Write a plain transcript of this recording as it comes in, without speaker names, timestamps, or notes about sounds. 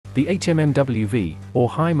The HMMWV, or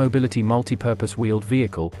High Mobility Multi-Purpose Wheeled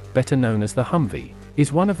Vehicle, better known as the Humvee,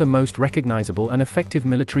 is one of the most recognizable and effective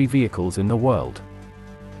military vehicles in the world.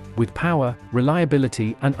 With power,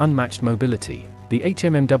 reliability, and unmatched mobility, the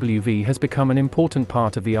HMMWV has become an important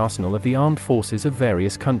part of the arsenal of the armed forces of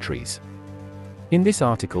various countries. In this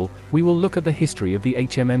article, we will look at the history of the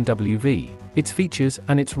HMMWV, its features,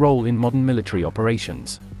 and its role in modern military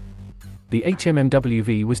operations. The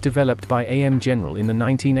HMMWV was developed by AM General in the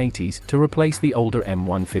 1980s to replace the older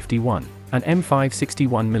M151 and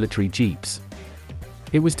M561 military jeeps.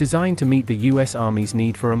 It was designed to meet the U.S. Army's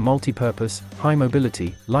need for a multi-purpose,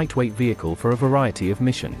 high-mobility, lightweight vehicle for a variety of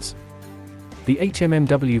missions. The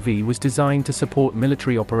HMMWV was designed to support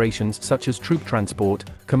military operations such as troop transport,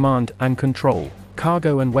 command and control,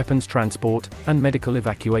 cargo and weapons transport, and medical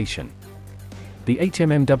evacuation. The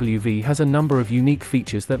HMMWV has a number of unique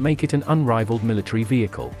features that make it an unrivaled military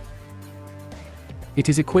vehicle. It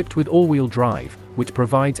is equipped with all-wheel drive, which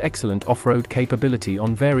provides excellent off-road capability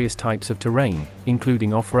on various types of terrain,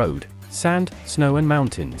 including off-road, sand, snow and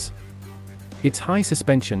mountains. Its high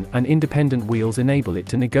suspension and independent wheels enable it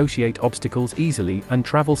to negotiate obstacles easily and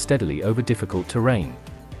travel steadily over difficult terrain.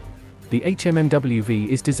 The HMMWV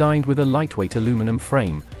is designed with a lightweight aluminum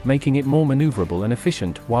frame, making it more maneuverable and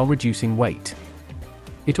efficient while reducing weight.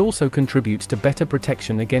 It also contributes to better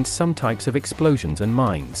protection against some types of explosions and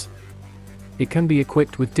mines. It can be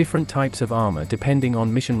equipped with different types of armor depending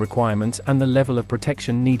on mission requirements and the level of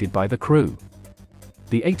protection needed by the crew.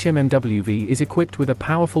 The HMMWV is equipped with a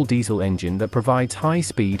powerful diesel engine that provides high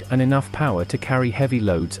speed and enough power to carry heavy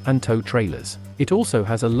loads and tow trailers. It also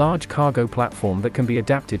has a large cargo platform that can be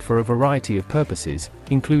adapted for a variety of purposes,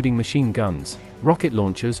 including machine guns, rocket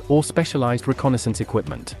launchers, or specialized reconnaissance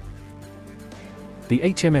equipment. The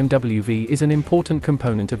HMMWV is an important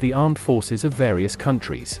component of the armed forces of various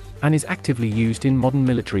countries, and is actively used in modern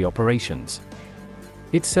military operations.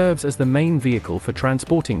 It serves as the main vehicle for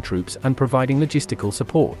transporting troops and providing logistical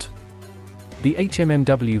support. The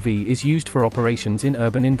HMMWV is used for operations in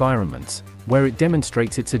urban environments, where it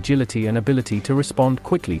demonstrates its agility and ability to respond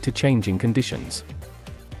quickly to changing conditions.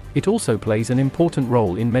 It also plays an important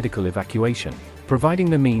role in medical evacuation, providing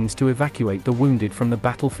the means to evacuate the wounded from the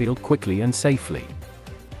battlefield quickly and safely.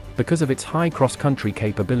 Because of its high cross-country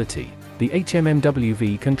capability, the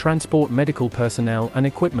HMMWV can transport medical personnel and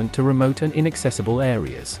equipment to remote and inaccessible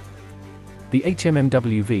areas. The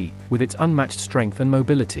HMMWV, with its unmatched strength and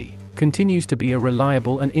mobility, continues to be a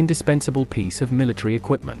reliable and indispensable piece of military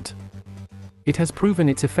equipment. It has proven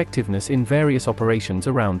its effectiveness in various operations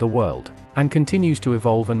around the world, and continues to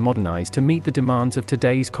evolve and modernize to meet the demands of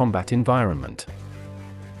today's combat environment.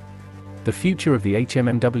 The future of the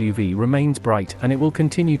HMMWV remains bright, and it will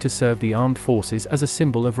continue to serve the armed forces as a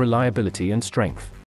symbol of reliability and strength.